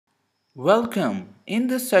Welcome. In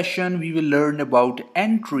this session, we will learn about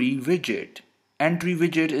Entry widget. Entry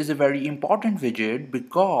widget is a very important widget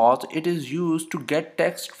because it is used to get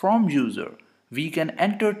text from user. We can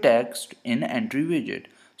enter text in Entry widget.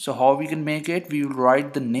 So how we can make it? We will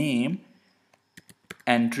write the name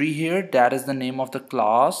entry here, that is the name of the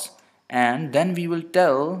class, and then we will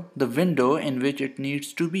tell the window in which it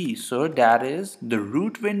needs to be. So that is the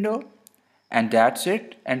root window, and that's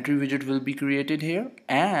it. Entry widget will be created here,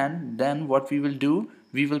 and then what we will do,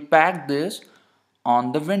 we will pack this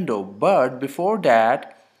on the window. But before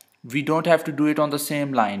that, we don't have to do it on the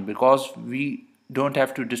same line because we don't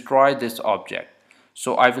have to destroy this object.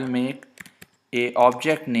 So I will make a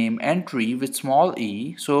object name entry with small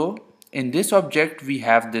e. So in this object we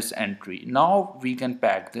have this entry. Now we can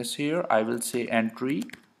pack this here. I will say entry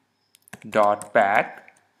dot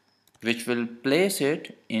pack, which will place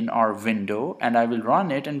it in our window, and I will run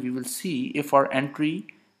it and we will see if our entry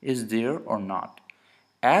is there or not.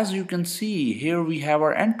 As you can see here, we have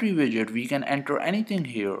our entry widget. We can enter anything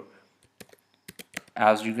here.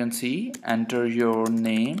 As you can see, enter your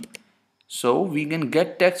name. So we can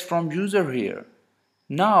get text from user here.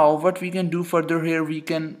 Now what we can do further here, we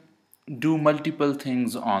can do multiple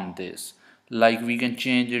things on this. Like we can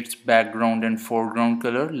change its background and foreground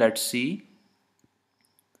color. Let's see.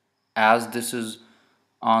 As this is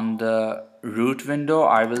on the root window,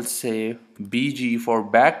 I will say bg for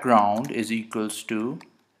background is equals to,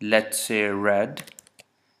 let's say, red,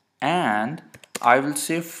 and I will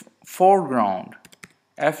say foreground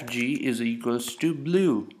fg is equals to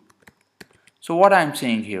blue. So what I'm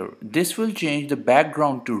saying here, this will change the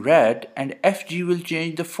background to red and fg will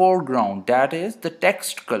change the foreground, that is the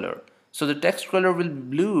text color. So the text color will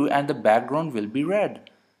be blue and the background will be red.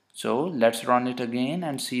 So let's run it again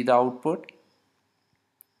and see the output.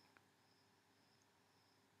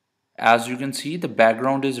 As you can see, the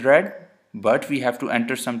background is red, but we have to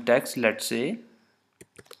enter some text. Let's say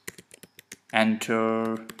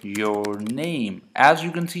enter your name. As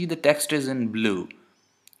you can see, the text is in blue.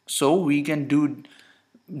 So we can do,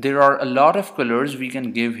 there are a lot of colors we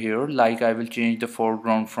can give here. Like I will change the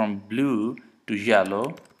foreground from blue to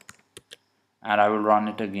yellow, and I will run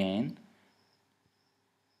it again.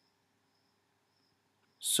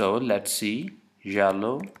 So let's see,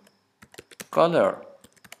 yellow color.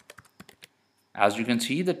 As you can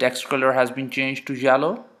see, the text color has been changed to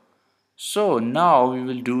yellow. So now we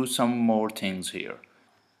will do some more things here.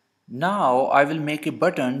 Now I will make a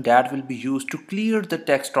button that will be used to clear the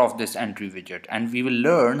text of this entry widget, and we will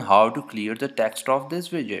learn how to clear the text of this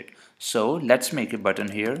widget. So let's make a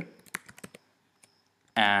button here,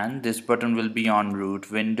 and this button will be on root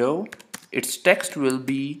window. Its text will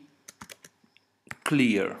be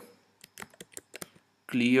clear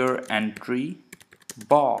entry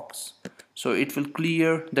box. So it will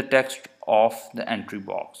clear the text of the entry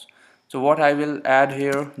box. So what I will add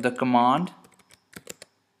here, the command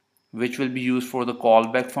which will be used for the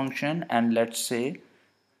callback function, and let's say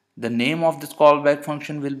the name of this callback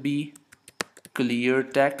function will be clear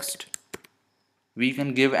text. We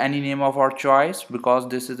can give any name of our choice because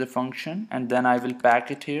this is a function, and then I will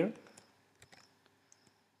pack it here.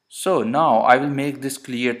 So now I will make this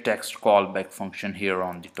clear text callback function here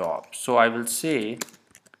on the top. So I will say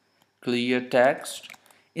clear text.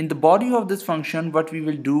 In the body of this function, what we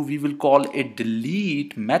will do, we will call a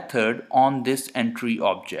delete method on this entry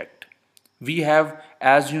object. We have,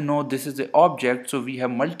 as you know, this is the object, so we have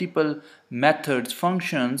multiple methods,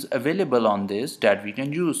 functions available on this that we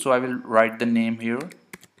can use. So I will write the name here,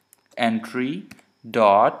 entry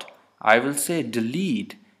dot, I will say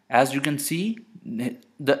delete. As you can see,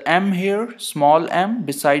 the m here, small m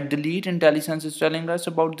beside delete, IntelliSense is telling us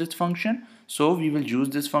about this function. So we will use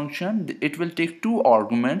this function. It will take two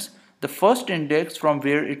arguments, the first index from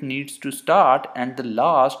where it needs to start and the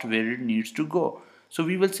last where it needs to go. So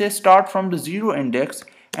we will say start from the 0 index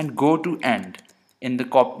and go to end in the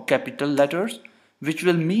capital letters, which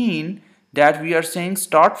will mean that we are saying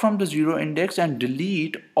start from the 0 index and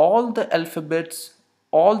delete all the alphabets,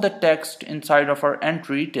 all the text inside of our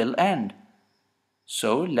entry till end.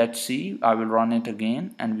 So let's see, I will run it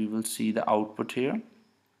again and we will see the output here.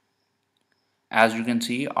 As you can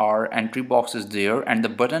see, our entry box is there and the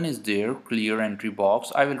button is there, clear entry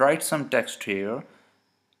box. I will write some text here,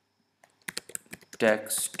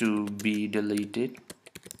 text to be deleted.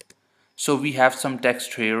 So we have some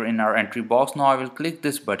text here in our entry box. Now I will click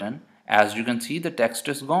this button. As you can see, the text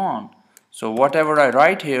is gone. So whatever I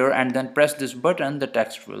write here and then press this button, the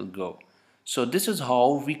text will go. So this is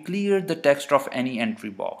how we clear the text of any entry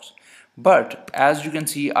box. But as you can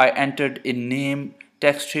see, I entered a name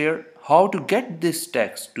text here. How to get this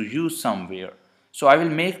text to use somewhere? So I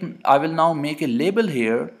will now make a label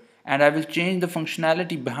here, and I will change the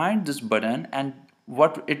functionality behind this button, and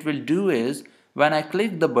what it will do is when I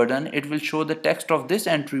click the button, it will show the text of this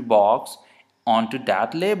entry box onto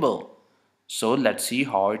that label. So let's see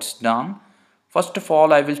how it's done. First of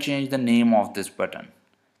all, I will change the name of this button.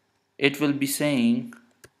 It will be saying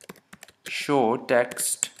show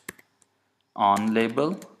text on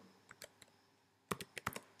label,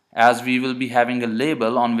 as we will be having a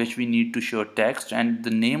label on which we need to show text, and the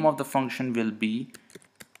name of the function will be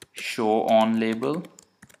show on label.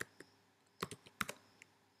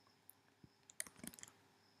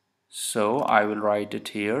 So I will write it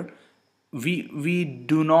here. We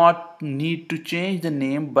do not need to change the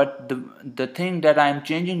name, but the thing that I am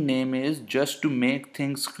changing name is just to make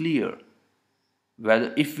things clear.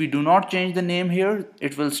 Well, if we do not change the name here,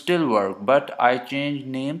 it will still work, but I change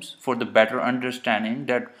names for the better understanding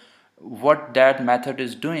that what that method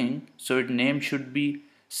is doing, so its name should be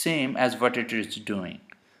same as what it is doing.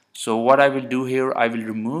 So what I will do here, I will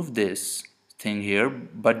remove this thing here,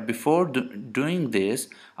 but before doing this,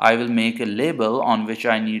 I will make a label on which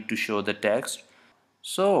I need to show the text.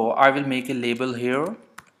 So I will make a label here,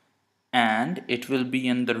 and it will be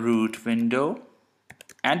in the root window,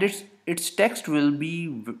 and its text will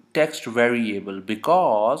be text variable,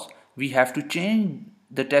 because we have to change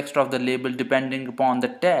the text of the label depending upon the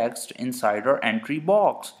text inside our entry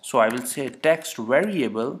box. So I will say text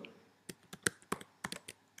variable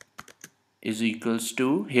is equals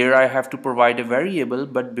to, here I have to provide a variable,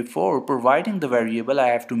 but before providing the variable I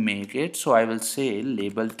have to make it. So I will say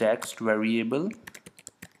label text variable,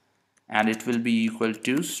 and it will be equal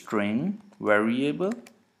to string variable.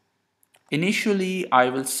 Initially, I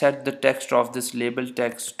will set the text of this label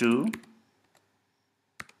text to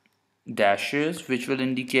dashes, which will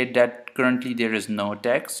indicate that currently there is no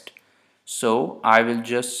text. So I will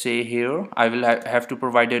just say here, I will have to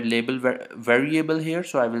provide a label variable here.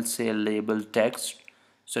 So I will say label text.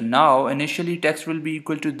 So now initially text will be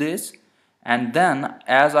equal to this, and then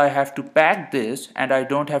as I have to pack this and I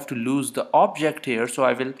don't have to lose the object here, so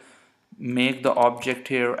I will make the object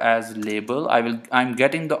here as label. I'm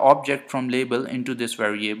getting the object from label into this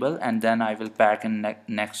variable, and then I will pack in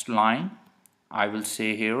next line. I will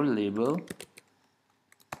say here label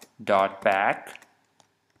dot pack.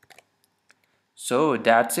 So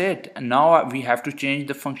that's it. Now we have to change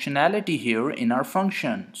the functionality here in our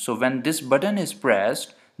function. So when this button is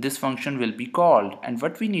pressed, this function will be called, and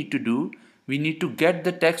what we need to do, we need to get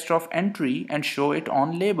the text of entry and show it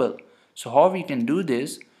on label. So how we can do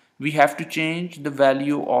this, we have to change the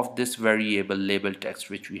value of this variable label text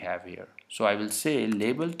which we have here. So I will say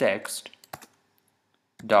label text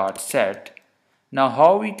dot set. Now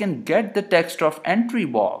how we can get the text of entry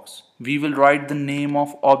box? We will write the name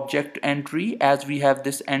of object entry, as we have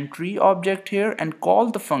this entry object here, and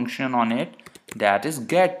call the function on it, that is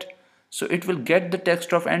get. So it will get the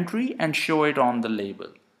text of entry and show it on the label.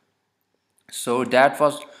 So that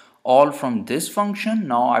was all from this function.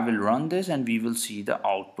 Now I will run this and we will see the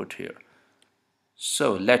output here.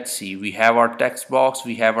 So let's see, we have our text box,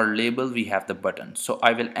 we have our label, we have the button. So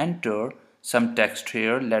I will enter some text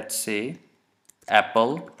here, let's say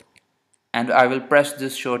apple, and I will press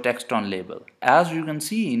this show text on label. As you can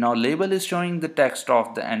see, now label is showing the text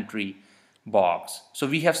of the entry box. So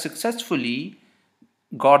we have successfully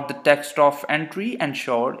got the text of entry and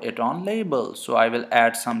showed it on label. So I will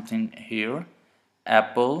add something here.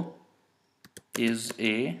 Apple is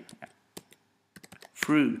a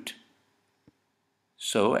fruit.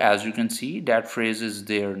 So as you can see, that phrase is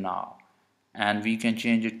there now, and we can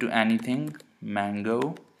change it to anything,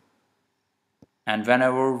 mango. And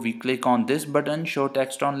whenever we click on this button, show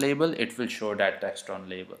text on label, it will show that text on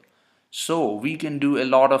label. So we can do a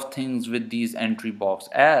lot of things with these entry box,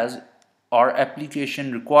 as our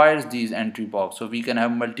application requires these entry box. So we can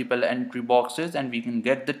have multiple entry boxes and we can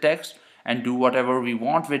get the text and do whatever we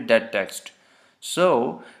want with that text.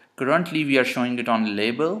 So currently we are showing it on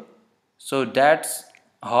label. So that's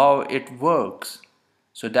how it works.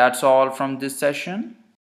 So that's all from this session.